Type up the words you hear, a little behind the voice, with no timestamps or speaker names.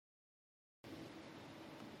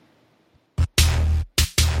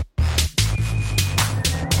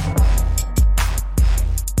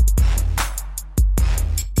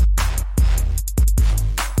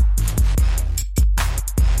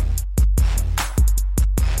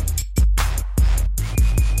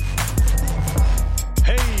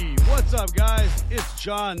guys? It's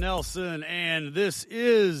John Nelson, and this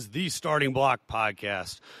is the Starting Block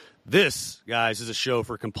Podcast. This, guys, is a show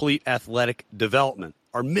for complete athletic development.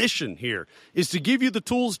 Our mission here is to give you the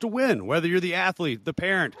tools to win, whether you're the athlete, the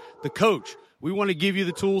parent, the coach. We want to give you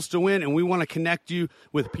the tools to win, and we want to connect you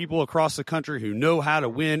with people across the country who know how to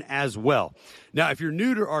win as well. Now, if you're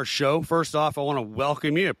new to our show, first off, I want to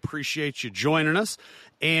welcome you. Appreciate you joining us.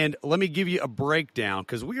 And let me give you a breakdown,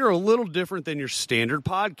 because we are a little different than your standard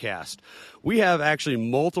podcast. We have actually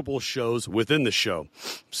multiple shows within the show.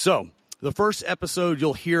 So the first episode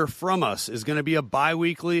you'll hear from us is going to be a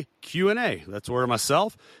bi-weekly Q&A. That's where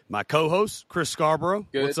myself, my co-host, Chris Scarborough.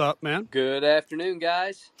 What's up, man? Good afternoon,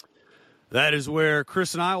 guys. That is where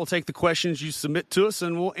Chris and I will take the questions you submit to us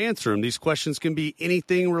and we'll answer them. These questions can be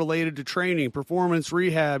anything related to training, performance,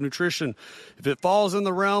 rehab, nutrition. If it falls in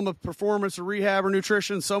the realm of performance or rehab or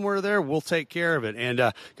nutrition, somewhere there, we'll take care of it.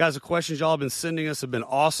 And guys, the questions y'all have been sending us have been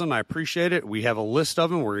awesome. I appreciate it. We have a list of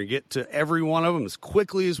them. We're going to get to every one of them as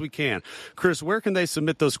quickly as we can. Chris, where can they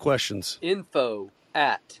submit those questions?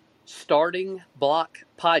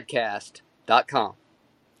 info@startingblockpodcast.com.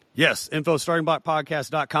 Yes,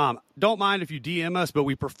 startingblockpodcast.com. Don't mind if you DM us, but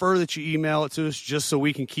we prefer that you email it to us just so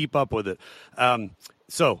we can keep up with it.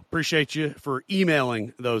 So appreciate you for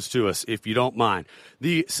emailing those to us if you don't mind.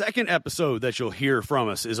 The second episode that you'll hear from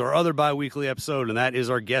us is our other bi-weekly episode, and that is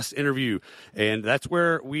our guest interview. And that's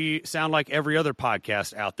where we sound like every other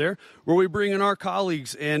podcast out there, where we bring in our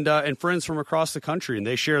colleagues and friends from across the country, and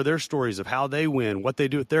they share their stories of how they win, what they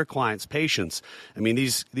do with their clients, patients. I mean,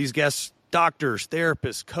 these guests, doctors,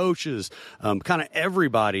 therapists, coaches, kind of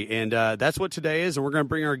everybody. And that's what today is. And we're going to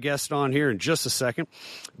bring our guest on here in just a second.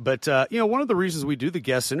 But, one of the reasons we do the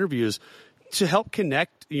guest interview is to help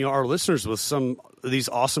connect, our listeners with some of these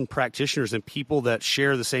awesome practitioners and people that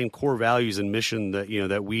share the same core values and mission that,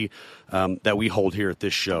 that we hold here at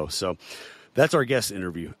this show. So that's our guest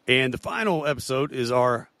interview. And the final episode is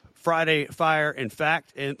our Friday Fire and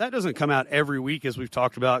Fact, and that doesn't come out every week, as we've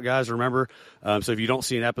talked about, guys, remember? So if you don't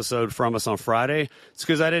see an episode from us on Friday, it's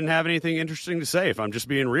because I didn't have anything interesting to say, if I'm just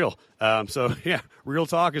being real. Real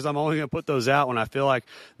talk is I'm only going to put those out when I feel like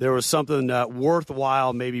there was something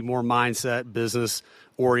worthwhile, maybe more mindset,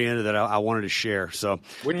 business-oriented that I wanted to share. So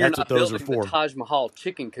when you're that's not what those are building for. the Taj Mahal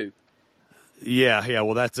chicken coop. Yeah.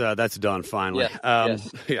 Well, that's done finally. Yes.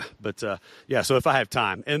 So if I have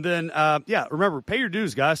time, and then remember, pay your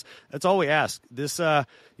dues, guys. That's all we ask. This,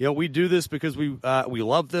 we do this because we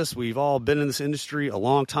love this. We've all been in this industry a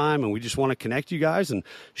long time, and we just want to connect you guys and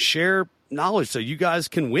share knowledge so you guys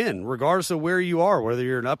can win, regardless of where you are. Whether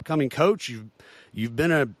you're an upcoming coach, you've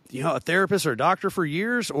been a therapist or a doctor for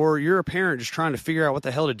years, or you're a parent just trying to figure out what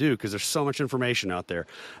the hell to do because there's so much information out there.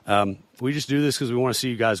 We just do this because we want to see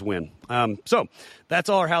you guys win. So that's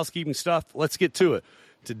all our housekeeping stuff. Let's get to it.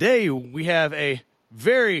 Today we have a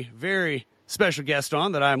very, very special guest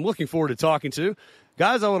on that I'm looking forward to talking to.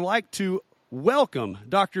 Guys, I would like to welcome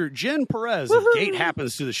Dr. Jen Perez of Gait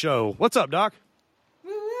Happens to the show. What's up, Doc?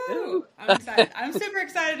 Woo-hoo. I'm excited. I'm super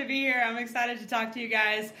excited to be here. I'm excited to talk to you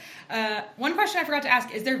guys. One question I forgot to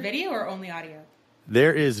ask, is there video or only audio?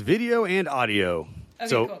 There is video and audio. Okay,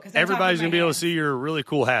 so cool, everybody's going to be able to see your really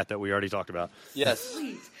cool hat that we already talked about. Yes.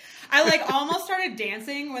 Sweet. I almost started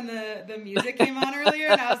dancing when the music came on earlier,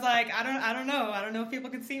 and I was like, I don't know if people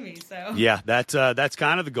can see me. So yeah, that's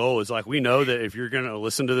kind of the goal. Is like we know that if you're going to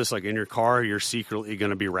listen to this like in your car, you're secretly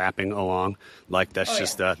going to be rapping along. Like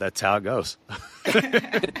that's that's how it goes.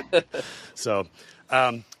 So,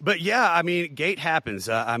 but yeah, I mean, Gait Happens.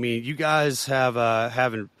 You guys have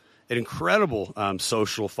an incredible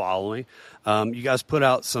social following. You guys put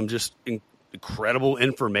out some just incredible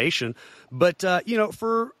information. But,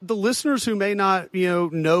 for the listeners who may not,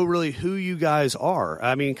 know really who you guys are,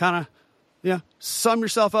 I mean, kind of, sum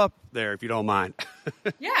yourself up there if you don't mind.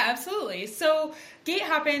 Yeah, absolutely. So Gait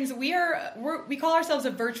Happens, we call ourselves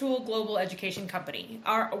a virtual global education company.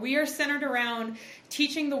 We are centered around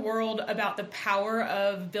teaching the world about the power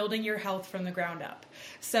of building your health from the ground up.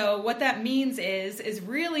 So what that means is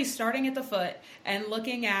really starting at the foot and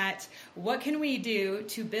looking at what can we do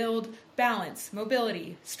to build balance,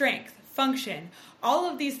 mobility, strength, function, all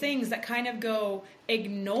of these things that kind of go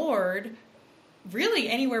ignored really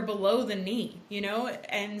anywhere below the knee,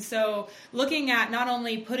 And so looking at not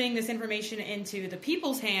only putting this information into the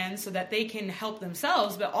people's hands so that they can help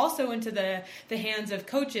themselves, but also into the hands of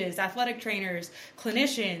coaches, athletic trainers,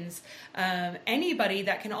 clinicians, anybody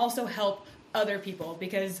that can also help other people,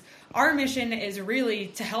 because our mission is really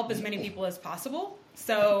to help as many people as possible.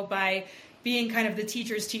 So by being kind of the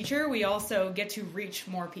teacher's teacher, we also get to reach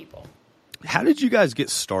more people. How did you guys get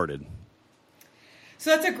started? So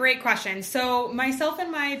that's a great question. So myself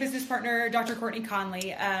and my business partner, Dr. Courtney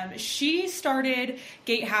Conley, she started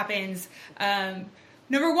Gait Happens.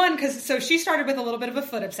 Number one, so she started with a little bit of a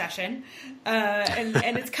foot obsession,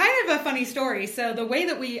 and it's kind of a funny story. So the way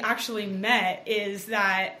that we actually met is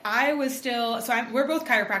that I was still, we're both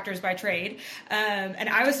chiropractors by trade, and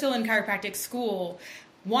I was still in chiropractic school,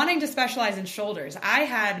 wanting to specialize in shoulders. I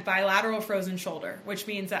had bilateral frozen shoulder, which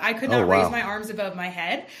means that I could not raise my arms above my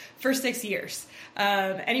head for 6 years.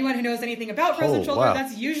 Anyone who knows anything about frozen shoulder,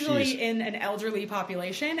 that's usually in an elderly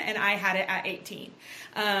population, and I had it at 18.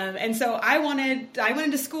 And so I went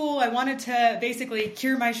into school. I wanted to basically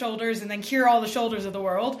cure my shoulders and then cure all the shoulders of the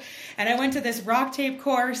world. And I went to this rock tape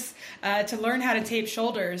course to learn how to tape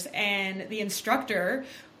shoulders, and the instructor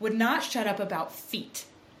would not shut up about feet.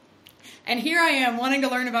 And here I am wanting to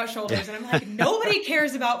learn about shoulders, and I'm like, nobody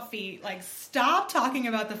cares about feet. Like, stop talking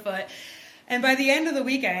about the foot. And by the end of the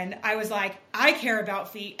weekend, I was like, I care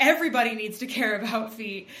about feet. Everybody needs to care about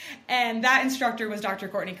feet. And that instructor was Dr.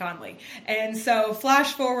 Courtney Conley. And so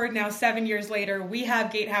flash forward now 7 years later, we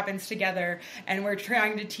have Gait Happens together, and we're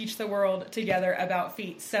trying to teach the world together about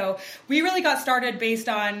feet. So we really got started based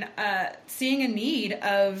on seeing a need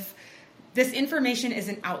of this information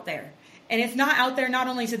isn't out there. And it's not out there not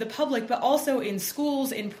only to the public, but also in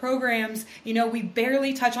schools, in programs. You know, we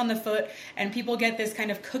barely touch on the foot, and people get this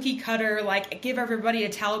kind of cookie cutter, like, give everybody a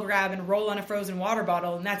towel grab and roll on a frozen water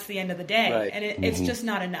bottle, and that's the end of the day. Right. And it's just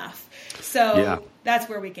not enough. So that's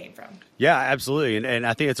where we came from. Yeah, absolutely. And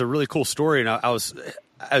I think it's a really cool story. And I was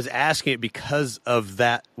asking it because of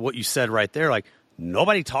that, what you said right there, like,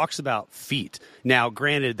 nobody talks about feet. Now,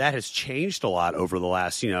 granted, that has changed a lot over the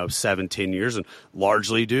last, 7-10 years, and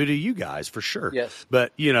largely due to you guys, for sure. Yes.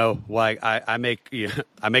 But, like I make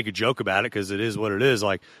a joke about it because it is what it is.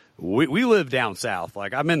 Like, we live down south.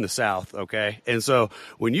 Like, I'm in the South, okay? And so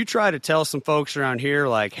when you try to tell some folks around here,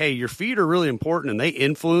 like, hey, your feet are really important and they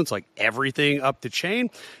influence, like, everything up the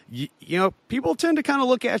chain, people tend to kind of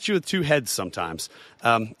look at you with two heads sometimes,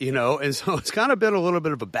 and so it's kind of been a little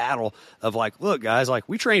bit of a battle of, like, look, guys, like,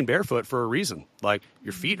 we train barefoot for a reason. Like,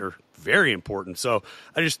 your feet are very important. So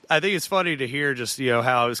I think it's funny to hear just,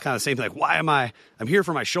 how it's kind of the same thing. Like, I'm here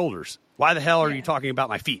for my shoulders. Why the hell are you talking about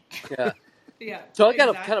my feet? Yeah. Yeah. So I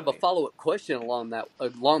got kind of a follow-up question along that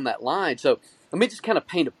line. So let me just kind of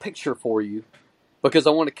paint a picture for you, because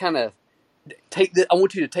I want to kind of I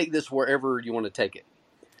want you to take this wherever you want to take it.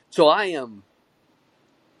 So I am,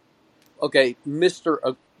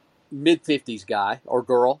 Mr. Mid-50s guy or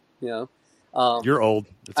girl, You're old.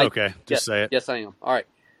 It's okay. Just say it. Yes, I am. All right.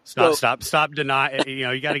 Stop denying.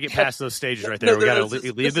 You got to get past those stages right there. We got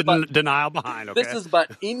to leave the denial behind. Okay. This is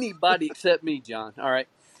about anybody except me, John. All right.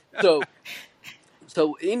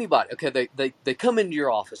 So anybody, they come into your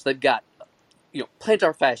office. They've got,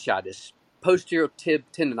 plantar fasciitis, posterior tib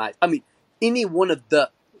tendonitis. I mean, any one of the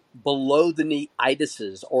below the knee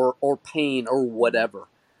itises or pain or whatever.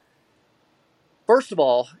 First of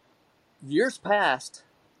all, years past,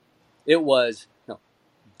 it was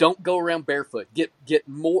don't go around barefoot. Get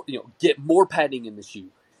more padding in the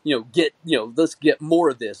shoe. Let's get more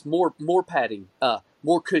of this, more padding,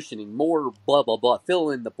 more cushioning, more blah blah blah. Fill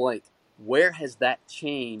in the blank. Where has that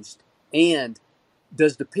changed? And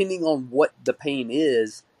depending on what the pain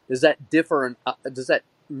is, does that differ? Does that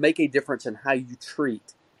make a difference in how you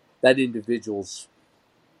treat that individual's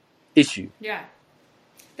issue? Yeah,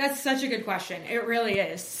 that's such a good question. It really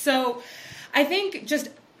is. So I think just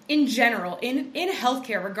in general, in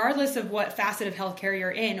healthcare, regardless of what facet of healthcare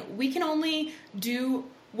you're in, we can only do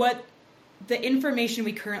what the information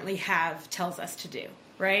we currently have tells us to do.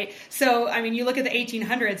 Right? So, I mean, you look at the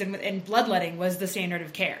 1800s and bloodletting was the standard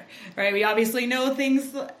of care, right? We obviously know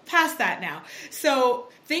things past that now. So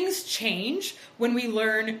things change when we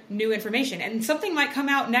learn new information, and something might come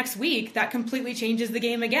out next week that completely changes the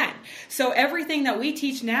game again. So everything that we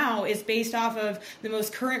teach now is based off of the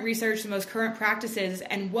most current research, the most current practices,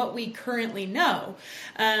 and what we currently know.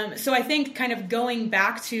 So I think kind of going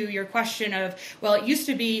back to your question of, well, it used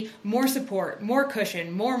to be more support, more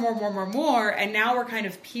cushion, more, and now we're kind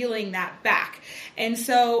of peeling that back. And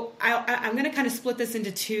so I'm going to kind of split this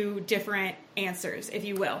into two different answers, if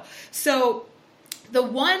you will. So the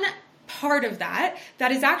one part of that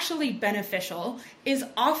is actually beneficial is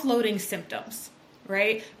offloading symptoms,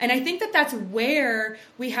 right? And I think that's where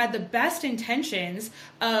we had the best intentions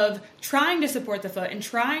of trying to support the foot and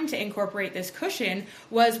trying to incorporate this cushion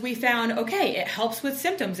was we found, it helps with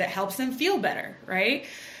symptoms. It helps them feel better, right?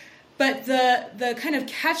 But the kind of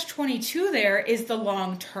catch-22 there is the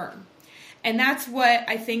long term. And that's what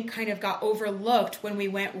I think kind of got overlooked when we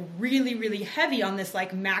went really, really heavy on this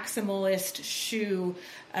like maximalist shoe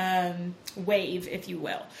wave, if you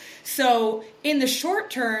will. So in the short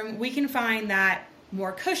term, we can find that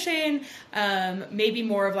more cushion, maybe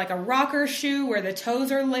more of like a rocker shoe where the toes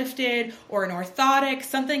are lifted, or an orthotic,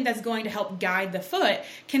 something that's going to help guide the foot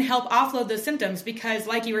can help offload those symptoms, because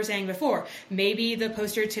like you were saying before, maybe the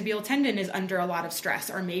posterior tibial tendon is under a lot of stress,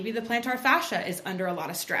 or maybe the plantar fascia is under a lot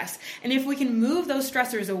of stress. And if we can move those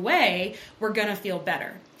stressors away, we're going to feel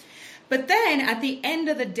better. But then at the end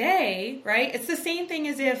of the day, right, it's the same thing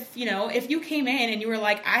as if you came in and you were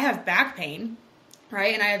like, I have back pain,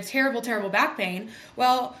 right? And I have terrible, terrible back pain.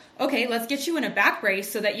 Well, okay, let's get you in a back brace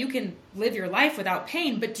so that you can live your life without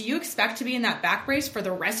pain. But do you expect to be in that back brace for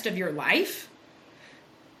the rest of your life?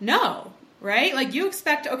 No, right? Like you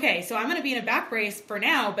expect, okay, so I'm going to be in a back brace for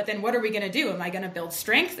now, but then what are we going to do? Am I going to build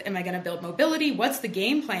strength? Am I going to build mobility? What's the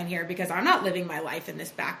game plan here? Because I'm not living my life in this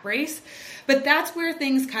back brace. But that's where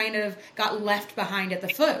things kind of got left behind at the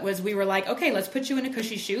foot, was we were like, okay, let's put you in a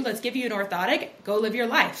cushy shoe. Let's give you an orthotic. Go live your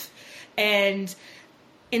life. And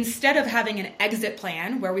instead of having an exit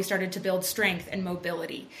plan where we started to build strength and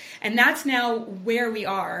mobility. And that's now where we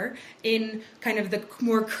are in kind of the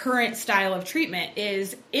more current style of treatment,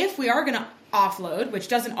 is if we are going to offload, which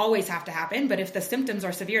doesn't always have to happen, but if the symptoms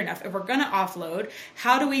are severe enough, if we're going to offload,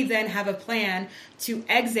 how do we then have a plan to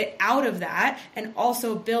exit out of that and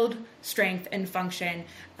also build strength and function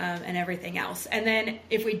and everything else? And then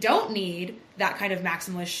if we don't need that kind of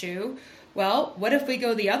maximalist shoe, well, what if we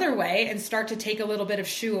go the other way and start to take a little bit of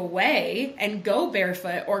shoe away and go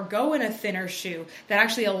barefoot, or go in a thinner shoe that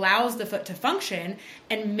actually allows the foot to function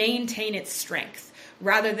and maintain its strength,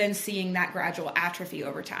 rather than seeing that gradual atrophy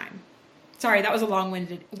over time? Sorry, that was a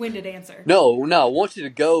long-winded answer. No, I want you to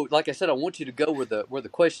go, like I said, I want you to go where the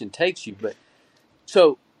question takes you. But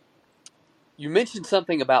so you mentioned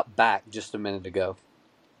something about back just a minute ago.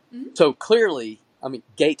 Mm-hmm. So clearly, I mean,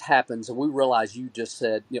 Gait Happens, and we realize you just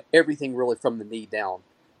said everything really from the knee down.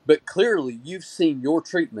 But clearly, you've seen your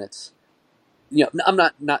treatments. I'm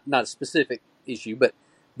not a specific issue, but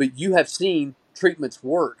you have seen treatments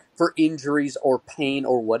work for injuries or pain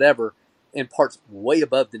or whatever in parts way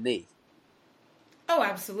above the knee. Oh,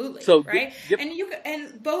 absolutely. So, right.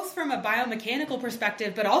 And both from a biomechanical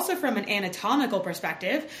perspective, but also from an anatomical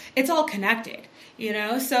perspective, it's all connected,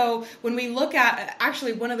 So when we look at,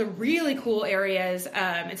 actually, one of the really cool areas,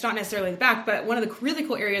 it's not necessarily the back, but one of the really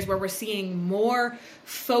cool areas where we're seeing more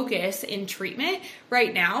focus in treatment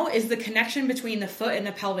right now is the connection between the foot and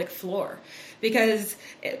the pelvic floor. Because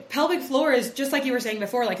pelvic floor is, just like you were saying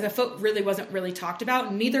before, like the foot really wasn't really talked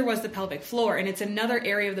about, neither was the pelvic floor. And it's another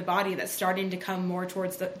area of the body that's starting to come more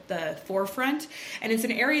towards the forefront. And it's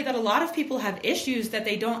an area that a lot of people have issues that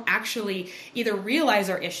they don't actually either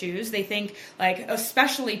realize are issues. They think, like,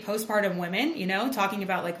 especially postpartum women, talking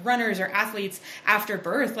about like runners or athletes after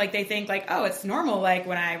birth, like they think like, oh, it's normal, like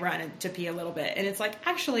when I run to pee a little bit. And it's like,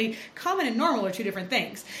 actually, common and normal are two different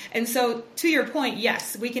things. And so to your point,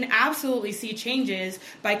 yes, we can absolutely see changes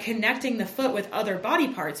by connecting the foot with other body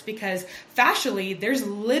parts, because fascially, there's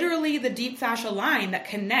literally the deep fascial line that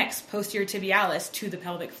connects posterior tibialis to the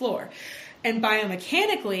pelvic floor. And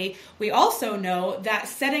biomechanically, we also know that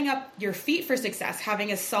setting up your feet for success,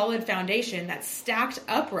 having a solid foundation that's stacked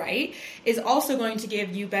upright, is also going to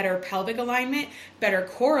give you better pelvic alignment, better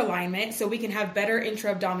core alignment, so we can have better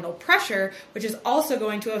intra-abdominal pressure, which is also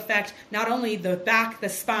going to affect not only the back, the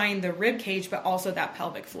spine, the rib cage, but also that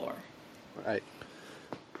pelvic floor. Right.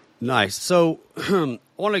 Nice. So I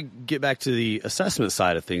want to get back to the assessment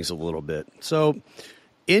side of things a little bit. So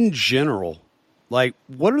in general, like,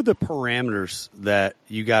 what are the parameters that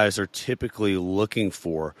you guys are typically looking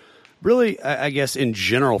for? Really, I guess in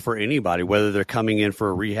general for anybody, whether they're coming in for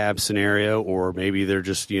a rehab scenario or maybe they're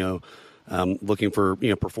just, looking for,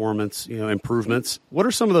 performance, improvements. What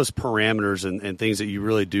are some of those parameters and things that you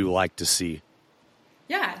really do like to see?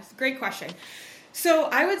 Yeah, it's a great question. So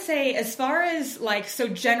I would say, as far as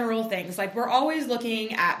general things, we're always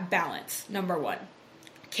looking at balance, number one.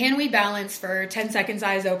 Can we balance for 10 seconds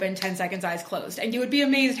eyes open, 10 seconds eyes closed? And you would be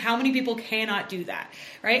amazed how many people cannot do that,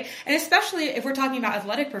 right? And especially if we're talking about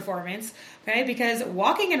athletic performance, okay? Because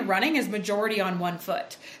walking and running is majority on one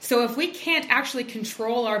foot. So if we can't actually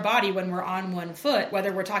control our body when we're on one foot,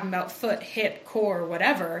 whether we're talking about foot, hip, core,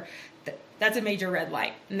 whatever, that's a major red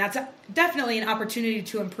light. And that's definitely an opportunity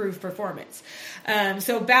to improve performance.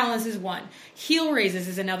 So balance is one. Heel raises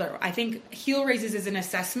is another. I think heel raises as an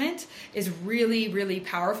assessment is really, really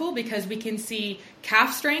powerful, because we can see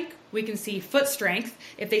calf strength. We can see foot strength.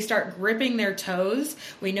 If they start gripping their toes,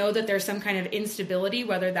 we know that there's some kind of instability,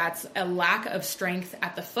 whether that's a lack of strength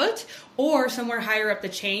at the foot or somewhere higher up the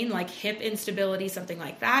chain, like hip instability, something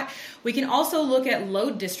like that. We can also look at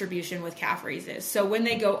load distribution with calf raises. So when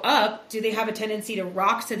they go up, do they have a tendency to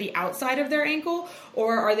rock to the outside of their ankle,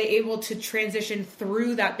 or are they able to transition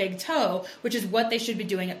through that big toe, which is what they should be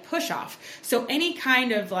doing at push-off? So any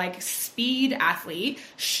kind of like speed athlete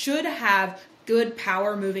should have good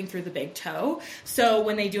power moving through the big toe. So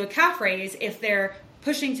when they do a calf raise, if they're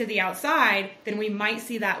pushing to the outside, then we might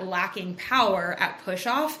see that lacking power at push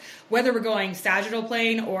off, whether we're going sagittal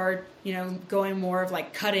plane or, going more of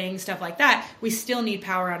like cutting, stuff like that, we still need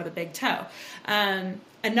power out of the big toe.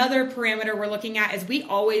 Another parameter we're looking at is we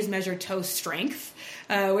always measure toe strength,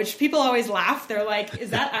 which people always laugh. They're like,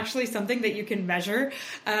 is that actually something that you can measure?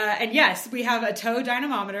 And yes, we have a toe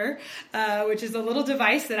dynamometer, which is a little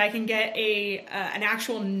device that I can get an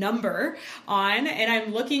actual number on. And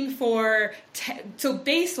I'm looking for, so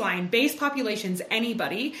baseline, base populations,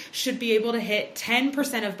 anybody should be able to hit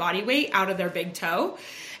 10% of body weight out of their big toe.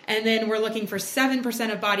 And then we're looking for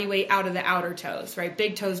 7% of body weight out of the outer toes, right?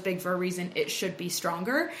 Big toes, big for a reason. It should be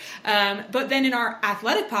stronger. But then in our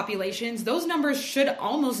athletic populations, those numbers should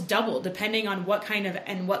almost double depending on what kind of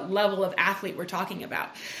and what level of athlete we're talking about.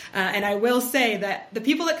 And I will say that the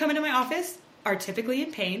people that come into my office are typically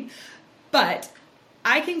in pain, but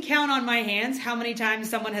I can count on my hands how many times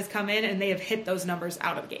someone has come in and they have hit those numbers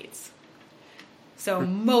out of the gates. So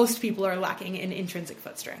most people are lacking in intrinsic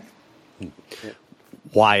foot strength.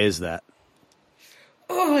 Why is that?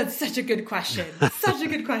 Oh, it's such a good question. Such a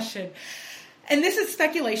good question. And this is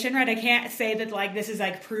speculation, right? I can't say that like this is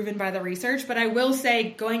like proven by the research, but I will say,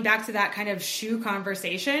 going back to that kind of shoe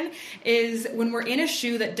conversation, is when we're in a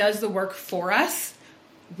shoe that does the work for us,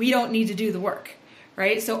 we don't need to do the work,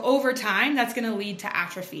 right? So over time, that's going to lead to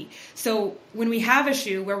atrophy. So when we have a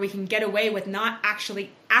shoe where we can get away with not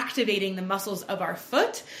actually activating the muscles of our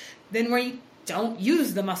foot, then we don't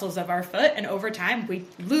use the muscles of our foot, and over time we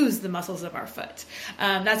lose the muscles of our foot.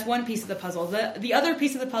 That's one piece of the puzzle. The other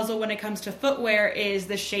piece of the puzzle when it comes to footwear is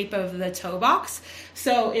the shape of the toe box.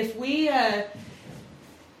 So if we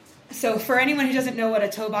so for anyone who doesn't know what a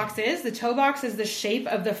toe box is, the toe box is the shape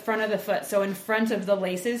of the front of the foot, so in front of the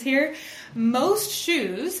laces here. Most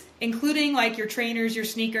shoes, including like your trainers, your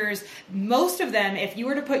sneakers, most of them, if you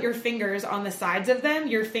were to put your fingers on the sides of them,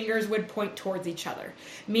 your fingers would point towards each other,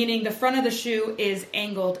 meaning the front of the shoe is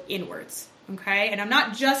angled inwards, okay? And I'm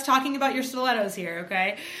not just talking about your stilettos here,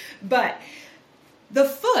 okay? But the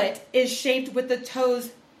foot is shaped with the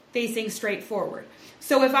toes facing straight forward.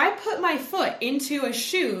 So if I put my foot into a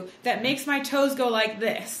shoe that makes my toes go like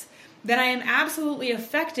this, then I am absolutely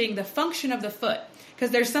affecting the function of the foot. Because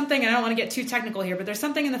there's something, and I don't want to get too technical here, but there's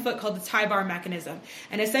something in the foot called the tie bar mechanism.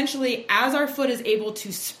 And essentially, as our foot is able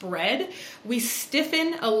to spread, we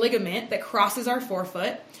stiffen a ligament that crosses our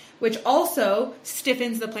forefoot, which also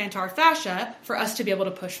stiffens the plantar fascia for us to be able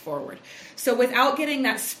to push forward. So without getting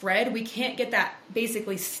that spread, we can't get that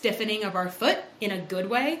basically stiffening of our foot in a good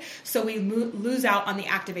way. So we lose out on the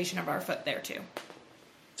activation of our foot there too.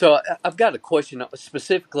 So I've got a question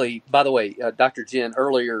specifically, by the way, Dr. Jen,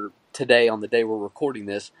 earlier today on the day we're recording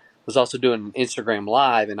this, was also doing an Instagram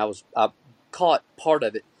Live, and I caught part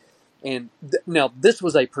of it. And now this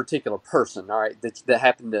was a particular person, all right, that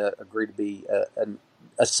happened to agree to be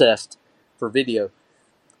assessed for video,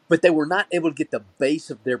 but they were not able to get the base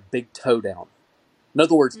of their big toe down. In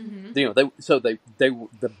other words,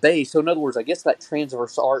 the base. So in other words, I guess that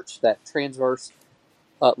transverse arch, that transverse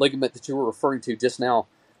ligament that you were referring to just now,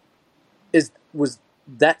 was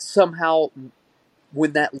that somehow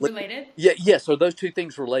when that related? Yes. Are those two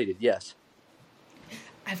things related? Yes.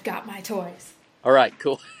 I've got my toys. All right.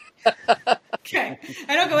 Cool. Okay,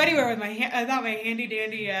 I don't go anywhere with my handy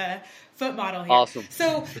dandy foot model here. Awesome.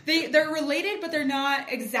 So they're related, but they're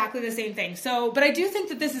not exactly the same thing. So, but I do think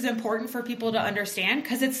that this is important for people to understand,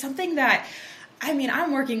 because it's something that, I mean,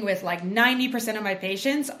 I'm working with like 90% of my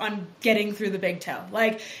patients on getting through the big toe.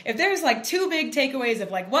 Like, if there's like two big takeaways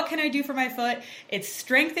of like, what can I do for my foot? It's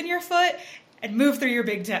strengthen your foot and move through your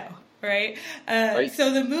big toe. Right? Right.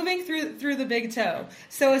 So the moving through the big toe.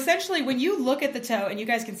 So essentially, when you look at the toe, and you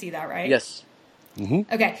guys can see that, right? Yes.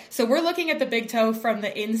 Mm-hmm. Okay, so we're looking at the big toe from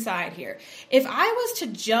the inside here. If I was to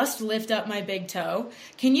just lift up my big toe,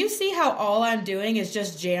 can you see how all I'm doing is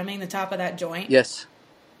just jamming the top of that joint? Yes.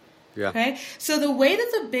 Yeah. Okay, so the way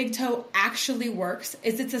that the big toe actually works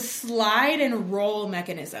is it's a slide and roll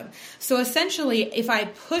mechanism. So essentially, if I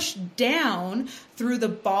push down through the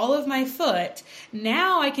ball of my foot,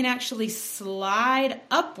 now I can actually slide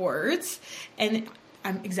upwards, and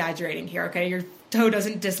I'm exaggerating here, okay? toe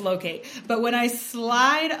doesn't dislocate. But when I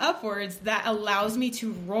slide upwards, that allows me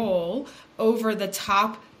to roll over the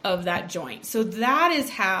top of that joint. So that is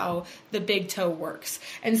how the big toe works.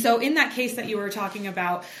 And so in that case that you were talking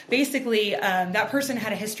about, basically that person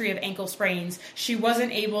had a history of ankle sprains. She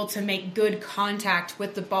wasn't able to make good contact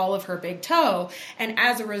with the ball of her big toe. And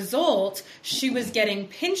as a result, she was getting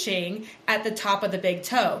pinching at the top of the big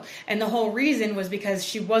toe. And the whole reason was because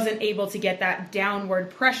she wasn't able to get that downward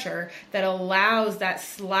pressure that allows that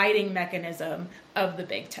sliding mechanism of the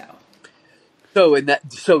big toe. So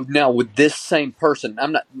now with this same person,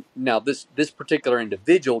 this particular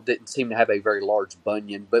individual didn't seem to have a very large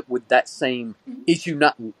bunion, but would that same issue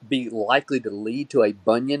not be likely to lead to a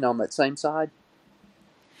bunion on that same side?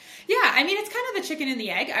 Yeah, I mean, it's kind of the chicken and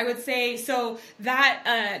the egg, I would say. So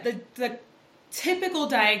that the typical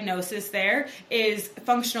diagnosis there is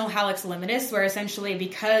functional hallux limitus, where essentially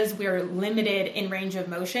because we're limited in range of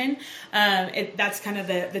motion, that's kind of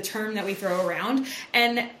the term that we throw around.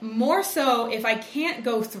 And more so, if I can't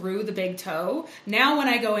go through the big toe, now when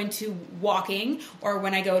I go into walking or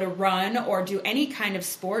when I go to run or do any kind of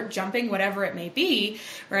sport, jumping, whatever it may be,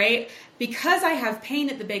 right? Because I have pain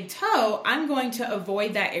at the big toe, I'm going to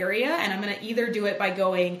avoid that area, and I'm going to either do it by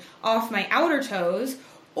going off my outer toes,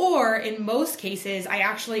 or in most cases, I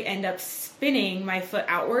actually end up spinning my foot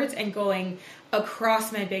outwards and going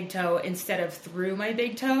across my big toe instead of through my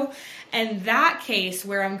big toe. And that case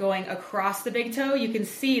where I'm going across the big toe, you can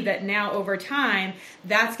see that now over time,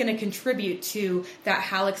 that's going to contribute to that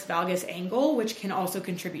hallux valgus angle, which can also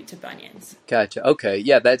contribute to bunions. Gotcha. Okay.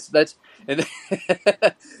 Yeah, that's, and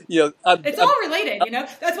it's all related,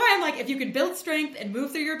 That's why I'm like, if you can build strength and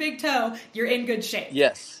move through your big toe, you're in good shape.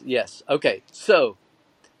 Yes. Okay. So,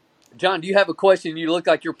 John, do you have a question? You look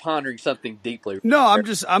like you're pondering something deeply. No,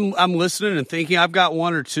 I'm listening and thinking. I've got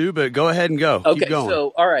one or two, but go ahead and go. Okay, keep going.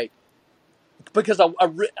 So all right, because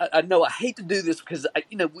I know I hate to do this because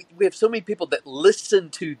we have so many people that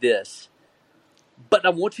listen to this, but I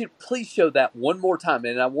want you to please show that one more time,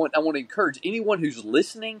 and I want to encourage anyone who's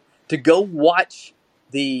listening to go watch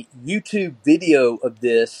the YouTube video of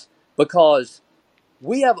this, because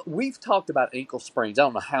we've talked about ankle sprains I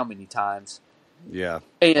don't know how many times. Yeah,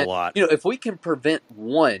 and, a lot. If we can prevent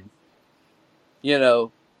one,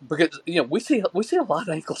 because we see a lot of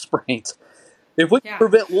ankle sprains. If we can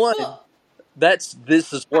prevent one, this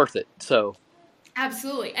is worth it. So,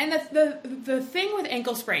 absolutely. And the thing with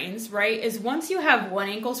ankle sprains, right, is once you have one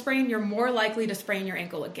ankle sprain, you're more likely to sprain your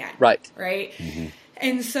ankle again. Right. Mm-hmm.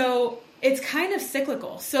 And so it's kind of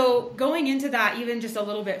cyclical. So going into that even just a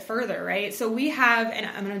little bit further, right? So we have, and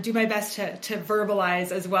I'm going to do my best to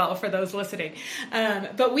verbalize as well for those listening,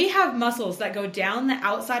 but we have muscles that go down the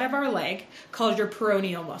outside of our leg called your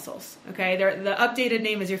peroneal muscles, okay? The updated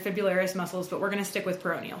name is your fibularis muscles, but we're going to stick with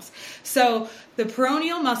peroneals. So the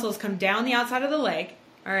peroneal muscles come down the outside of the leg,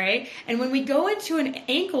 all right? And when we go into an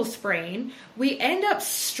ankle sprain, we end up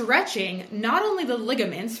stretching not only the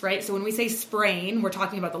ligaments, right? So when we say sprain, we're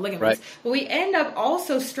talking about the ligaments, right, but we end up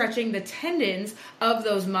also stretching the tendons of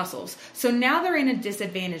those muscles. So now they're in a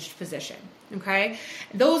disadvantaged position, okay?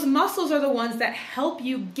 Those muscles are the ones that help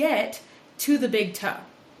you get to the big toe,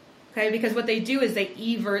 okay? Because what they do is they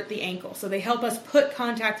evert the ankle. So they help us put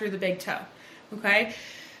contact through the big toe, okay?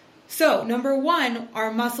 So, number one,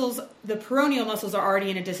 our muscles, the peroneal muscles, are already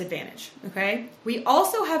in a disadvantage, okay? We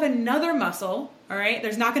also have another muscle, all right?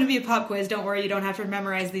 There's not going to be a pop quiz. Don't worry, you don't have to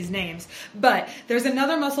memorize these names. But there's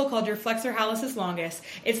another muscle called your flexor hallucis longus.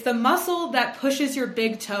 It's the muscle that pushes your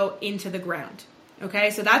big toe into the ground, okay?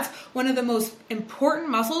 So that's one of the most important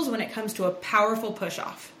muscles when it comes to a powerful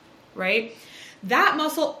push-off, right? That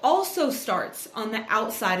muscle also starts on the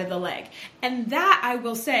outside of the leg. And that, I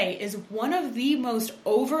will say, is one of the most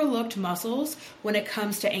overlooked muscles when it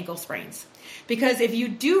comes to ankle sprains. Because if you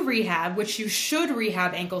do rehab, which you should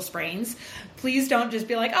rehab ankle sprains, please don't just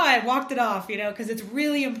be like, oh, I walked it off, because it's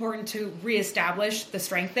really important to reestablish the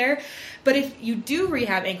strength there. But if you do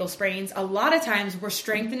rehab ankle sprains, a lot of times we're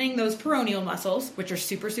strengthening those peroneal muscles, which are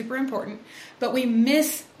super, super important, but we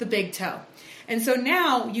miss the big toe. And so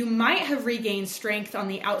now you might have regained strength on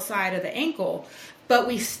the outside of the ankle, but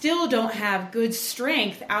we still don't have good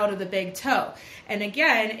strength out of the big toe. And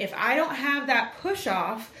again, if I don't have that push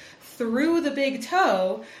off through the big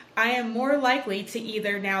toe, I am more likely to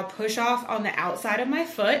either now push off on the outside of my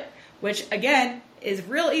foot, which again is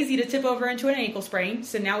real easy to tip over into an ankle sprain.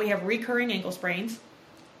 So now we have recurring ankle sprains.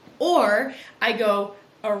 Or I go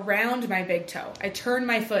around my big toe. I turn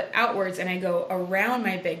my foot outwards and I go around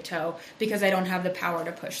my big toe because I don't have the power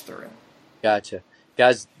to push through. Gotcha.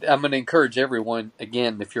 Guys, I'm going to encourage everyone,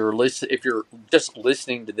 again, if you're just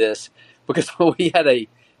listening to this, because we had an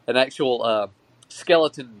actual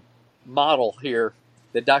skeleton model here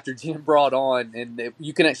that Dr. Jim brought on, and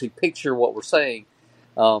you can actually picture what we're saying.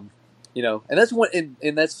 And that's that's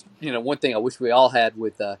one thing I wish we all had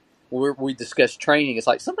with when we discuss training. It's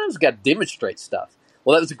like sometimes we got to demonstrate stuff.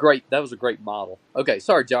 Well, that was a great model. Okay,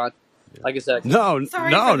 sorry, John. I guess that. No,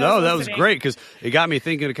 that was great because it got me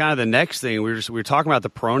thinking of kind of the next thing. We were talking about the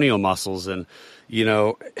peroneal muscles, and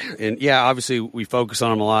obviously we focus on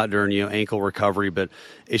them a lot during ankle recovery, but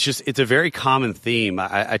it's a very common theme.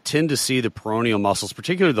 I tend to see the peroneal muscles,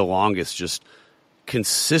 particularly the longest, just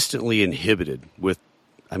consistently inhibited with,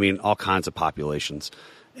 all kinds of populations,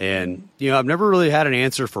 and I've never really had an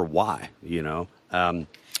answer for why.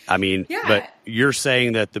 But you're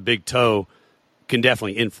saying that the big toe can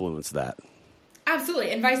definitely influence that.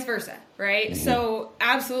 Absolutely, and vice versa, right? Mm-hmm. So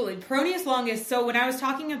absolutely, peroneus longus. So when I was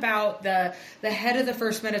talking about the head of the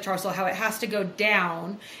first metatarsal, how it has to go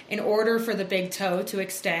down in order for the big toe to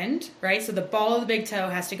extend, right? So the ball of the big toe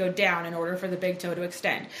has to go down in order for the big toe to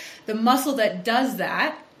extend. The muscle that does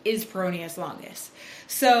that is peroneus longus.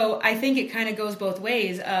 So I think it kind of goes both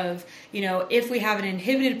ways of, if we have an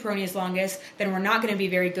inhibited peroneus longus, then we're not going to be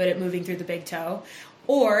very good at moving through the big toe.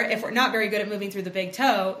 Or if we're not very good at moving through the big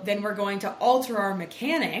toe, then we're going to alter our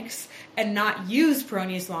mechanics and not use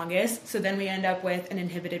peroneus longus. So then we end up with an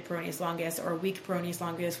inhibited peroneus longus or a weak peroneus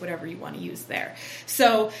longus, whatever you want to use there.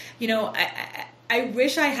 So, I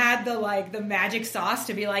wish I had the magic sauce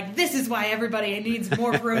to be like, this is why everybody needs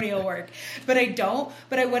more peroneal work, but I don't.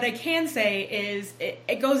 But what I can say is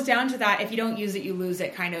it goes down to that if you don't use it, you lose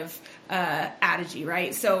it kind of adage,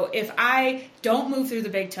 right? So if I don't move through the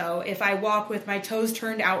big toe, if I walk with my toes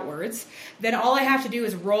turned outwards, then all I have to do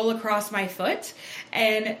is roll across my foot,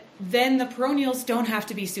 and then the peroneals don't have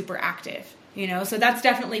to be super active. So that's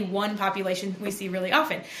definitely one population we see really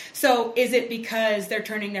often. So is it because they're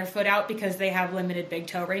turning their foot out because they have limited big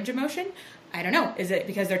toe range of motion? I don't know. Is it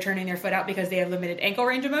because they're turning their foot out because they have limited ankle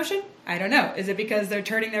range of motion? I don't know. Is it because they're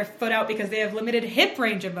turning their foot out because they have limited hip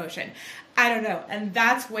range of motion? I don't know. And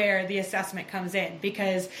that's where the assessment comes in,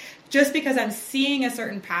 because just because I'm seeing a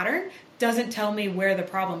certain pattern doesn't tell me where the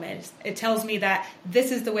problem is. It tells me that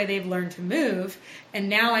this is the way they've learned to move, and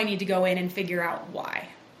now I need to go in and figure out why.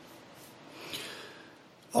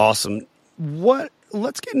 Awesome.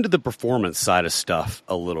 Let's get into the performance side of stuff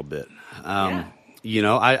a little bit. I'd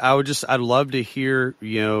love to hear,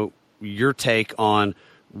 your take on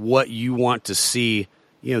what you want to see,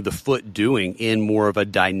 the foot doing in more of a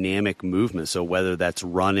dynamic movement. So whether that's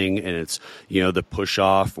running and it's, the push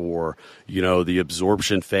off or, the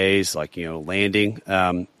absorption phase, like, landing,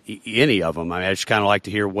 any of them. I just kind of like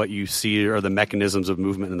to hear what you see are the mechanisms of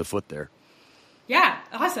movement in the foot there. Yeah,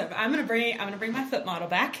 awesome. I'm gonna bring my foot model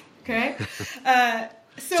back. Okay.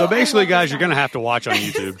 So basically, guys, you're gonna have to watch on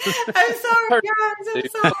YouTube. I'm sorry, guys.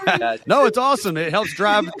 I'm sorry. No, it's awesome. It helps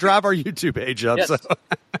drive our YouTube page up. Yes. So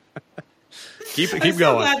keep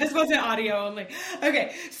going. Glad this wasn't audio only.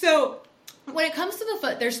 Okay, so when it comes to the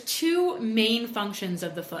foot, there's two main functions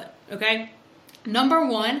of the foot. Okay. Number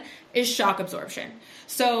one is shock absorption.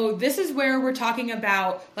 So this is where we're talking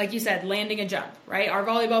about, like you said, landing a jump, right? Our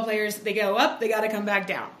volleyball players, they go up, they got to come back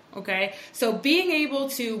down, okay? So being able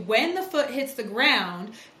to, when the foot hits the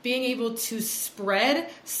ground, being able to spread,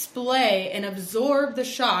 splay, and absorb the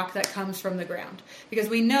shock that comes from the ground. Because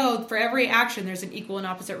we know for every action, there's an equal and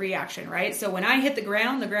opposite reaction, right? So when I hit the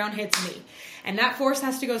ground hits me. And that force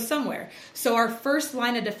has to go somewhere. So our first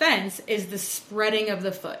line of defense is the spreading of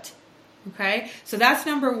the foot. Okay, so that's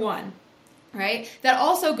number one, right? That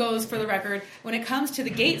also goes, for the record, when it comes to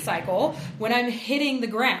the gait cycle, when I'm hitting the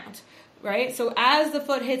ground, right? So as the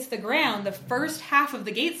foot hits the ground, the first half of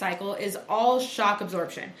the gait cycle is all shock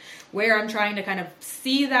absorption, where I'm trying to kind of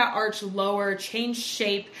see that arch lower, change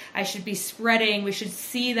shape. I should be spreading. We should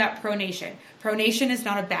see that pronation. Pronation is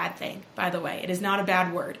not a bad thing, by the way. It is not a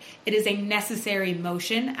bad word. It is a necessary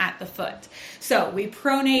motion at the foot. So we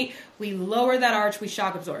pronate, we lower that arch, we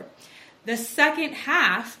shock absorb. The second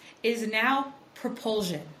half is now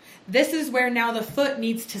propulsion. This is where now the foot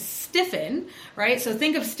needs to stiffen, right? So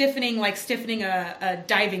think of stiffening like stiffening a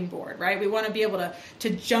diving board, right? We want to be able to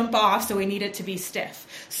jump off, so we need it to be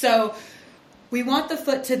stiff. So we want the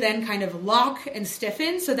foot to then kind of lock and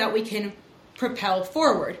stiffen so that we can propel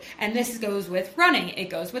forward. And this goes with running.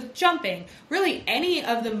 It goes with jumping. Really, any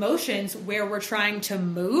of the motions where we're trying to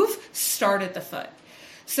move start at the foot.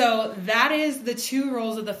 So that is the two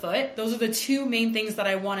roles of the foot. Those are the two main things that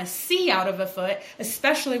I want to see out of a foot,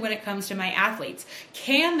 especially when it comes to my athletes.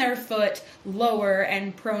 Can their foot lower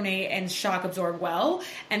and pronate and shock absorb well?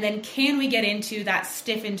 And then can we get into that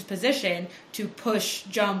stiffened position to push,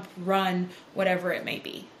 jump, run, whatever it may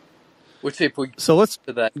be? Which if we So let's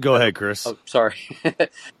to that. go ahead, Chris. Oh, sorry.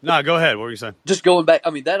 No, go ahead. What were you saying? Just going back, I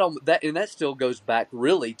mean that still goes back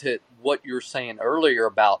really to what you were saying earlier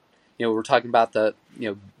about, we're talking about the,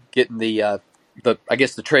 getting the I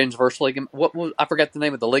guess the transverse ligament. What was, I forgot the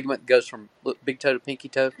name of the ligament that goes from big toe to pinky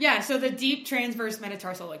toe. Yeah, so the deep transverse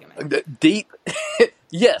metatarsal ligament. Deep.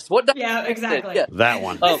 Yes. What? Yeah, exactly. Yeah. That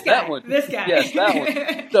one. That one. This guy. Yes, that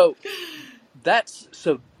one. So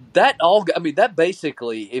that all. I mean, that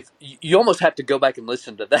basically, if you almost have to go back and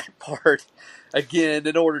listen to that part again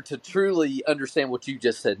in order to truly understand what you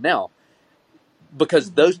just said now,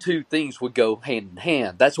 because those two things would go hand in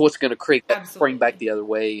hand. That's what's going to create that spring back the other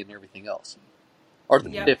way and everything else. Or the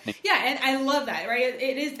stiffening. Yeah, and I love that, right?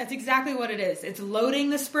 It is. That's exactly what it is. It's loading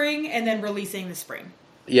the spring and then releasing the spring.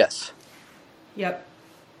 Yes. Yep.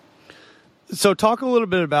 So talk a little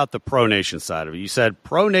bit about the pronation side of it. You said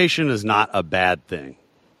pronation is not a bad thing.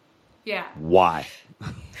 Yeah. Why?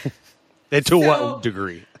 And to what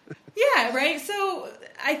degree? Yeah, right. So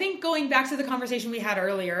I think going back to the conversation we had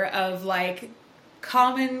earlier of like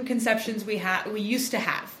common conceptions we used to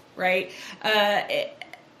have, right?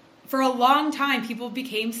 For a long time, people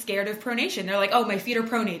became scared of pronation. They're like, oh, my feet are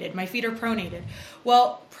pronated. My feet are pronated.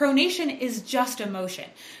 Well, pronation is just a motion,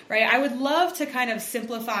 right? I would love to kind of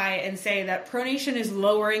simplify and say that pronation is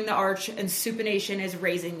lowering the arch and supination is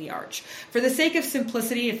raising the arch. For the sake of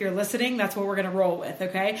simplicity, if you're listening, that's what we're going to roll with,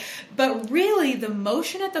 okay? But really, the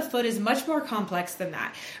motion at the foot is much more complex than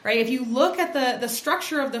that, right? If you look at the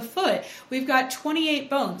structure of the foot, we've got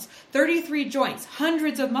 28 bones, 33 joints,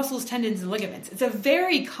 hundreds of muscles, tendons, and ligaments. It's a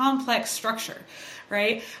very complex structure,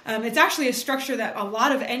 right? It's actually a structure that a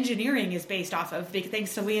lot of engineering is based off of,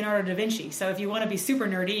 thanks to Leonardo da Vinci. So if you want to be super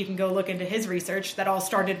nerdy, you can go look into his research that all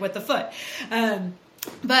started with the foot.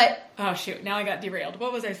 But, oh shoot, now I got derailed.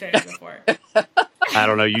 What was I saying before? I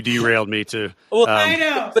don't know. You derailed me too. Well, I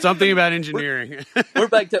know. Something about engineering. We're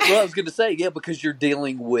back to what I was going to say. Yeah, because you're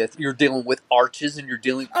dealing with arches and you're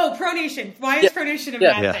dealing. Oh, pronation. Why is pronation a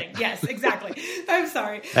bad thing? Yes, exactly. I'm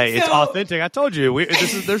sorry. Hey, it's authentic. I told you.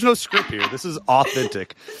 There's no script here. This is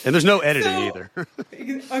authentic, and there's no editing either.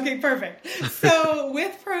 Okay, perfect. So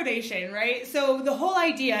with pronation, right? So the whole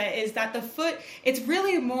idea is that the foot, it's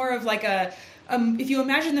really more of like if you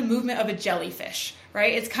imagine the movement of a jellyfish,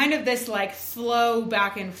 right? It's kind of this like flow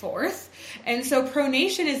back and forth. And so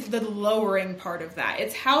pronation is the lowering part of that.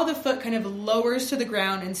 It's how the foot kind of lowers to the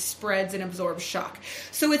ground and spreads and absorbs shock.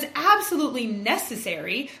 So it's absolutely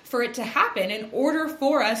necessary for it to happen in order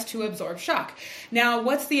for us to absorb shock. Now,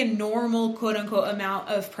 what's the normal quote unquote amount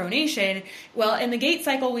of pronation? Well, in the gait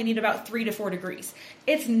cycle, we need about 3 to 4 degrees.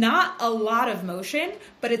 It's not a lot of motion,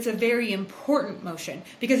 but it's a very important motion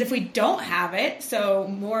because if we don't have it, so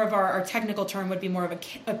more of our technical term would be more of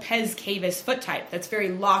a pes cavus foot type that's very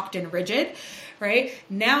locked and rigid, right?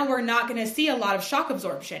 Now we're not going to see a lot of shock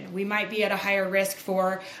absorption. We might be at a higher risk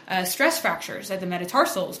for stress fractures at the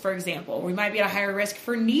metatarsals, for example. We might be at a higher risk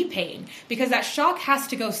for knee pain because that shock has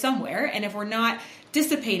to go somewhere, and if we're not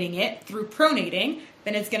dissipating it through pronating,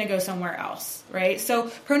 then it's going to go somewhere else, right? So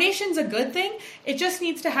pronation's a good thing. It just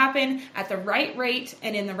needs to happen at the right rate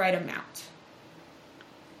and in the right amount.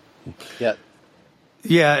 Yeah.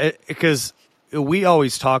 Yeah, because we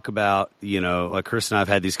always talk about, like Chris and I have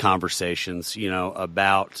had these conversations,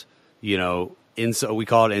 about, we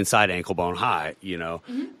call it inside ankle bone high,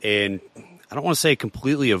 and I don't want to say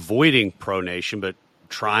completely avoiding pronation, but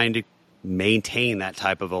trying to maintain that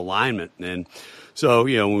type of alignment. And so,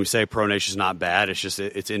 when we say pronation is not bad, it's just,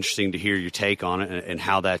 it's interesting to hear your take on it and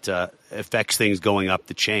how that affects things going up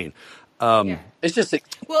the chain. It's just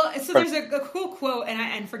well, so there's a cool quote,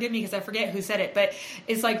 and forgive me because I forget who said it, but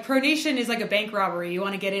it's like pronation is like a bank robbery. You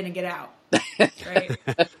want to get in and get out. Right?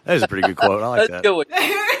 That is a pretty good quote. I like that. All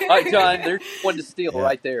right, John, there's one to steal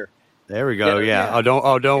right there. There we go. Yeah.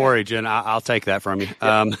 Don't worry, Jen. I'll take that from you.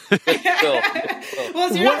 Well,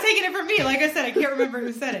 so you're not taking it from me. Like I said, I can't remember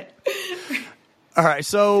who said it. All right.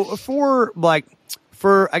 So for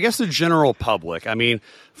I guess the general public, I mean,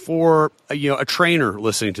 for a trainer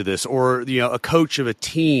listening to this, or a coach of a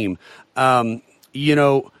team,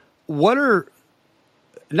 what are,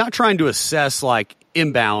 not trying to assess like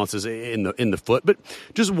imbalances in the foot, but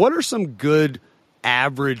just what are some good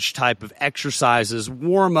average type of exercises,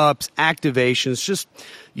 warm-ups, activations, just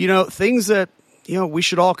things that we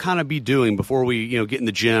should all kind of be doing before we get in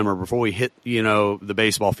the gym or before we hit the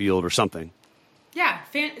baseball field or something. Yeah,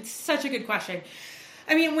 it's such a good question.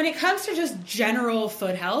 I mean, when it comes to just general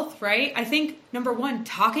foot health, right? I think number one,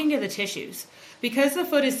 talking to the tissues. Because the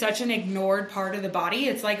foot is such an ignored part of the body,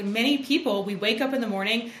 it's like many people, we wake up in the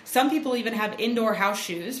morning, some people even have indoor house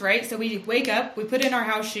shoes, right? So we wake up, we put in our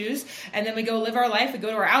house shoes, and then we go live our life, we go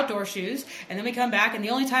to our outdoor shoes, and then we come back, and the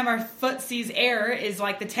only time our foot sees air is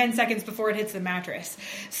like the 10 seconds before it hits the mattress.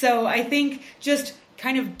 So I think just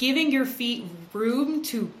kind of giving your feet room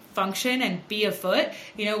to function and be a foot,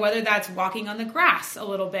 whether that's walking on the grass a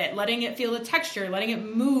little bit, letting it feel the texture, letting it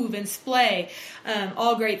move and splay,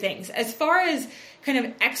 all great things. As far as kind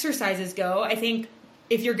of exercises go, I think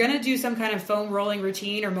if you're going to do some kind of foam rolling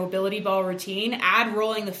routine or mobility ball routine, add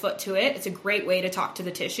rolling the foot to it. It's a great way to talk to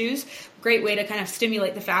the tissues, great way to kind of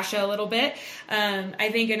stimulate the fascia a little bit. I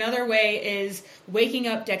think another way is waking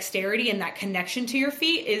up dexterity and that connection to your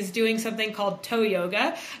feet is doing something called toe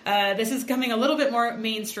yoga. This is coming a little bit more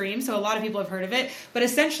mainstream, so a lot of people have heard of it. But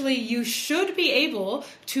essentially, you should be able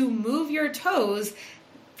to move your toes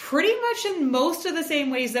pretty much in most of the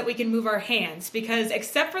same ways that we can move our hands, because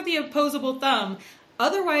except for the opposable thumb,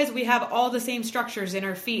 otherwise, we have all the same structures in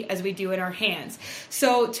our feet as we do in our hands.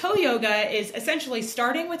 So toe yoga is essentially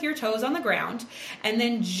starting with your toes on the ground and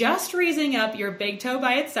then just raising up your big toe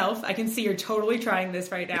by itself. I can see you're totally trying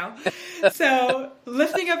this right now. So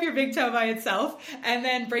lifting up your big toe by itself and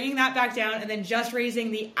then bringing that back down and then just raising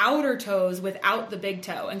the outer toes without the big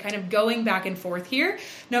toe and kind of going back and forth here.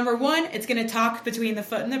 Number one, it's going to talk between the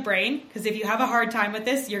foot and the brain, because if you have a hard time with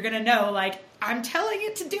this, you're going to know, like, I'm telling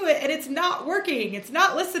it to do it and it's not working. It's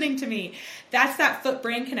not listening to me. That's that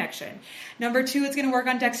foot-brain connection. Number two, it's going to work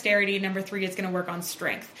on dexterity. Number three, it's going to work on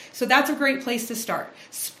strength. So that's a great place to start.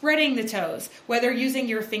 Spreading the toes, whether using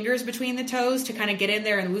your fingers between the toes to kind of get in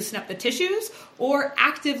there and loosen up the tissues, or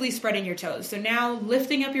actively spreading your toes. So now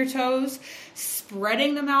lifting up your toes,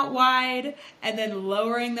 spreading them out wide, and then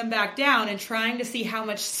lowering them back down and trying to see how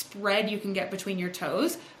much spread you can get between your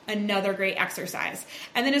toes. Another great exercise.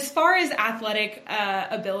 And then as far as athletic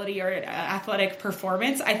ability or athletic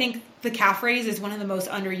performance, I think the calf raise is one of the most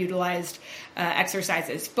underutilized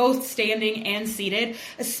exercises, both standing and seated,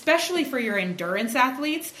 especially for your endurance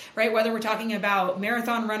athletes, right? Whether we're talking about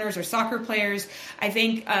marathon runners or soccer players, I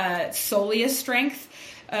think soleus strength.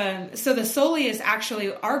 So the soleus,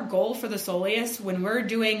 actually, our goal for the soleus when we're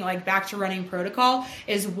doing like back to running protocol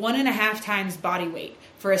is 1.5 times body weight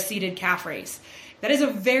for a seated calf raise. That is a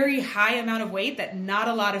very high amount of weight that not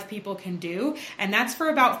a lot of people can do, and that's for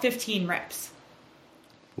about 15 reps.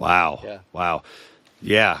 Wow. Yeah. Wow.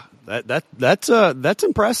 Yeah. That's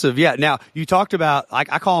impressive. Yeah. Now, you talked about,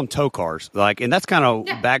 like, I call them toe cars, like, and that's kind of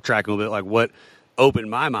backtracking a little bit, like what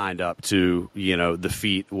opened my mind up to, the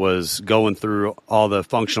feet was going through all the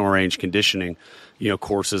functional range conditioning,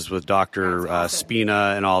 courses with Dr.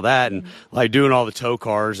 Spina and all that, and like doing all the toe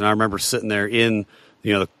cars. And I remember sitting there in,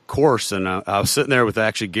 the course, and I was sitting there with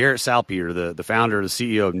actually Garrett Salpeter, the founder, the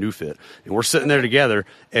CEO of NewFit, and we're sitting there together,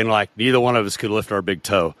 and like neither one of us could lift our big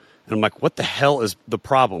toe. And I'm like, what the hell is the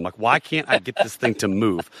problem? Like, why can't I get this thing to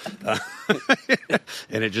move?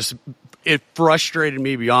 And it frustrated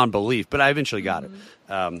me beyond belief, but I eventually got it.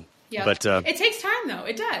 Yeah, but it takes time though.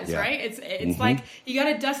 It does, right? It's like you got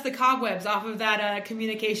to dust the cobwebs off of that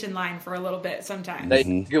communication line for a little bit sometimes. That's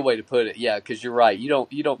a good way to put it. Yeah, because you're right. You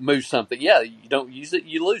don't move something. Yeah, you don't use it,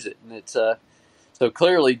 you lose it, and it's so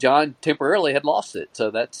clearly John temporarily had lost it. So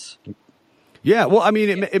that's. Yeah, well, I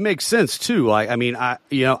mean, it makes sense too. Like, I mean,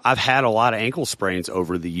 I've had a lot of ankle sprains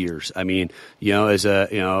over the years. I mean, as a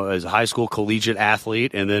high school collegiate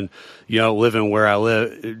athlete, and then living where I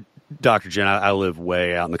live. Dr. Jen, I live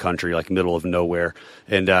way out in the country, like middle of nowhere.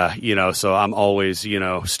 And, so I'm always,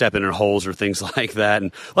 stepping in holes or things like that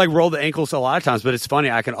and like roll the ankles a lot of times. But it's funny.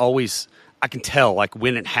 I can tell like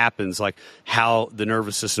when it happens, like how the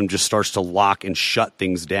nervous system just starts to lock and shut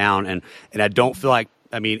things down. And I don't feel like,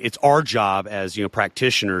 I mean, it's our job as,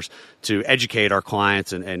 practitioners to educate our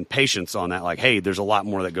clients and patients on that. Like, hey, there's a lot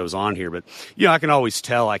more that goes on here. But, I can always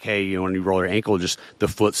tell like, hey, when you roll your ankle, just the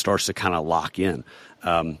foot starts to kind of lock in.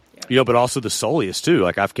 But also the soleus too.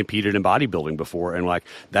 Like I've competed in bodybuilding before, and like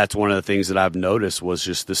that's one of the things that I've noticed was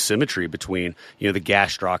just the symmetry between the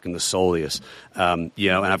gastroc and the soleus. And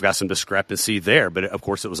I've got some discrepancy there, but of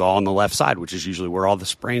course it was all on the left side, which is usually where all the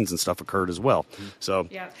sprains and stuff occurred as well. So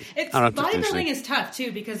bodybuilding is tough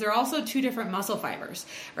too because they're also two different muscle fibers,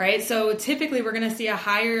 right? So typically we're going to see a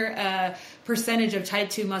higher percentage of type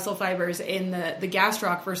 2 muscle fibers in the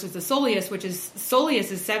gastroc versus the soleus, which is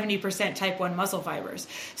 70% type 1 muscle fibers.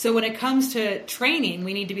 So when it comes to training,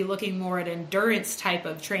 we need to be looking more at endurance type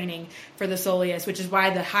of training for the soleus, which is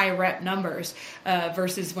why the high rep numbers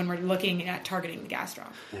versus when we're looking at targeting the gastroc.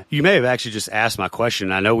 You may have actually just asked my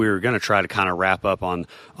question. I know we were going to try to kind of wrap up on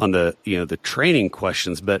the, the training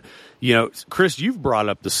questions, but, Chris, you've brought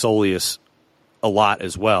up the soleus a lot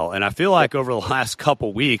as well. And I feel like over the last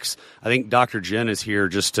couple weeks, I think Dr. Jen is here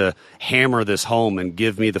just to hammer this home and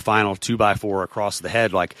give me the final 2x4 across the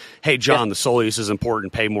head. Like, hey, John, the soleus is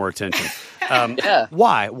important. Pay more attention.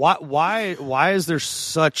 Why? Why is there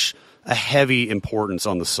such a heavy importance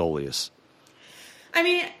on the soleus? I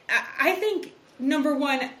mean, I think number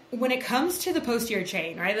one, when it comes to the posterior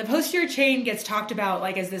chain, right? The posterior chain gets talked about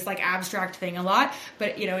like as this like abstract thing a lot,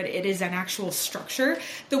 but it is an actual structure.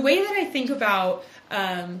 The way that I think about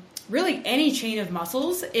really any chain of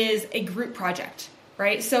muscles is a group project,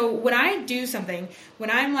 right? So when I do something, when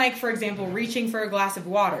I'm like, for example, reaching for a glass of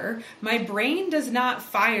water, my brain does not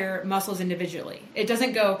fire muscles individually. It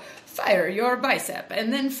doesn't go fire your bicep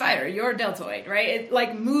and then fire your deltoid, right? It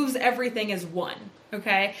like moves everything as one.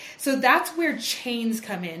 Okay, so that's where chains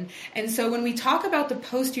come in. And so when we talk about the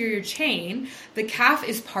posterior chain, the calf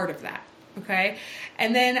is part of that. Okay,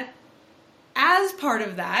 and then as part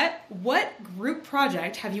of that, what group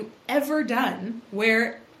project have you ever done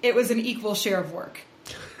where it was an equal share of work?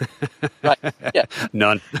 Right. Yeah.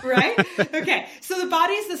 None. Right? Okay, so the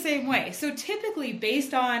body is the same way. So typically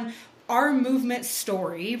based on our movement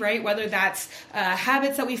story, right? Whether that's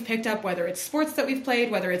habits that we've picked up, whether it's sports that we've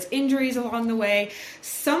played, whether it's injuries along the way,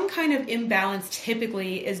 some kind of imbalance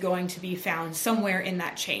typically is going to be found somewhere in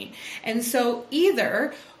that chain. And so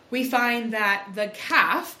either we find that the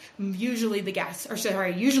calf, usually the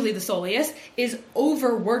soleus, is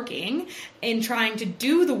overworking in trying to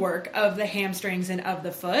do the work of the hamstrings and of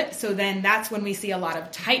the foot. So then that's when we see a lot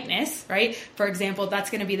of tightness, right? For example, that's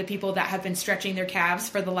going to be the people that have been stretching their calves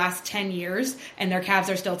for the last 10 years and their calves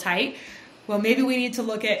are still tight. Well, maybe we need to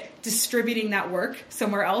look at distributing that work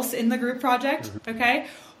somewhere else in the group project, okay?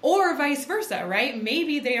 Or vice versa, right?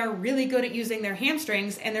 Maybe they are really good at using their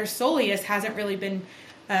hamstrings and their soleus hasn't really been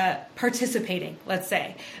participating, let's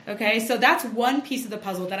say. Okay, so that's one piece of the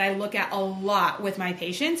puzzle that I look at a lot with my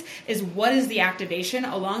patients is what is the activation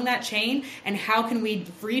along that chain and how can we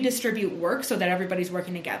redistribute work so that everybody's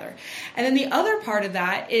working together. And then the other part of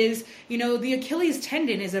that is, the Achilles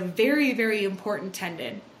tendon is a very, very important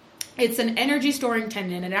tendon. It's an energy storing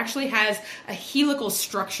tendon. It actually has a helical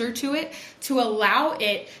structure to it to allow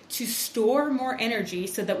it to store more energy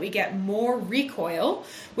so that we get more recoil,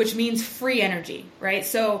 which means free energy, right?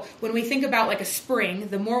 So when we think about like a spring,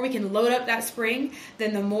 the more we can load up that spring,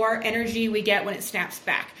 then the more energy we get when it snaps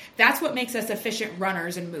back. That's what makes us efficient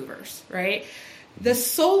runners and movers, right? The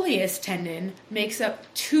soleus tendon makes up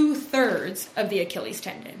 2/3 of the Achilles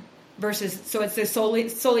tendon. So it's the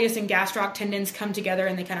soleus and gastroc tendons come together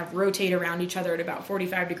and they kind of rotate around each other at about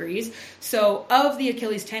 45 degrees. So of the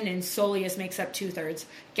Achilles tendon, soleus makes up 2/3,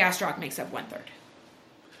 gastroc makes up 1/3.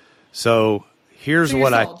 So here's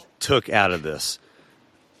what I sold. took out of this.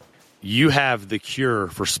 You have the cure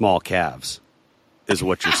for small calves, is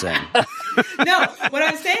what you're saying. No, what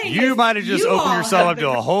I'm saying You is might have just opened yourself up to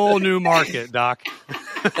a whole new market, Doc.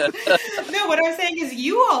 No, what I'm saying is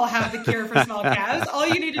you all have the cure for small calves. All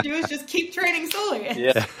you need to do is just keep training soleus.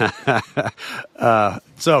 Yeah.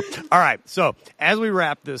 All right. So as we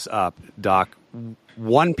wrap this up, Doc,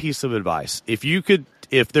 one piece of advice.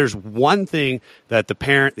 If there's one thing that the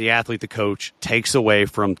parent, the athlete, the coach takes away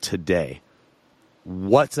from today,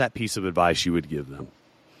 what's that piece of advice you would give them?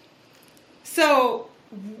 So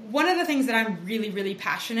one of the things that I'm really, really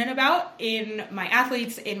passionate about in my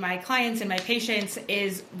athletes, in my clients, in my patients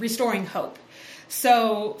is restoring hope.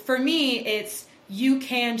 So for me, it's you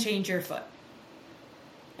can change your foot.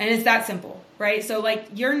 And it's that simple, right? So like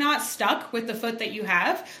you're not stuck with the foot that you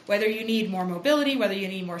have, whether you need more mobility, whether you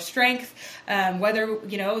need more strength, whether,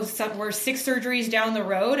 we're 6 surgeries down the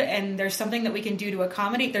road and there's something that we can do to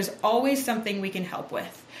accommodate. There's always something we can help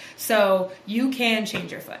with. So you can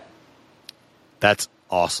change your foot. That's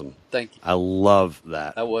awesome. Thank you. I love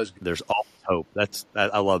that. That was good. There's always hope.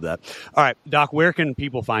 I love that. All right, Doc, where can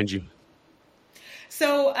people find you?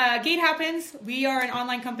 So Gait Happens, we are an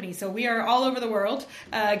online company, so we are all over the world.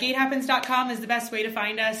 GaitHappens.com is the best way to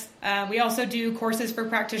find us. We also do courses for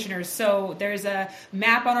practitioners. So there's a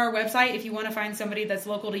map on our website. If you want to find somebody that's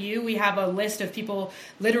local to you, we have a list of people,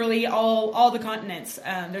 literally all the continents.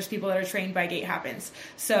 There's people that are trained by Gait Happens.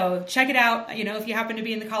 So check it out. If you happen to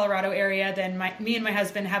be in the Colorado area, then me and my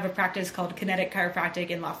husband have a practice called Kinetic Chiropractic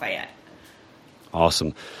in Lafayette.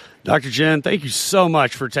 Awesome. Dr. Jen, thank you so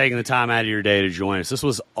much for taking the time out of your day to join us. This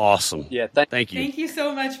was awesome. Yeah, thank you. Thank you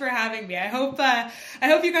so much for having me. I hope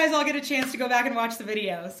you guys all get a chance to go back and watch the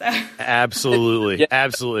video. So. Absolutely. Yeah,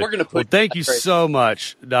 absolutely. We're gonna put well, thank you so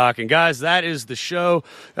much, Doc. And guys, that is the show.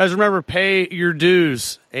 Guys, remember, pay your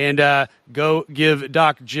dues and go give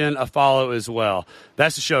Doc Jen a follow as well.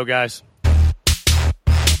 That's the show, guys.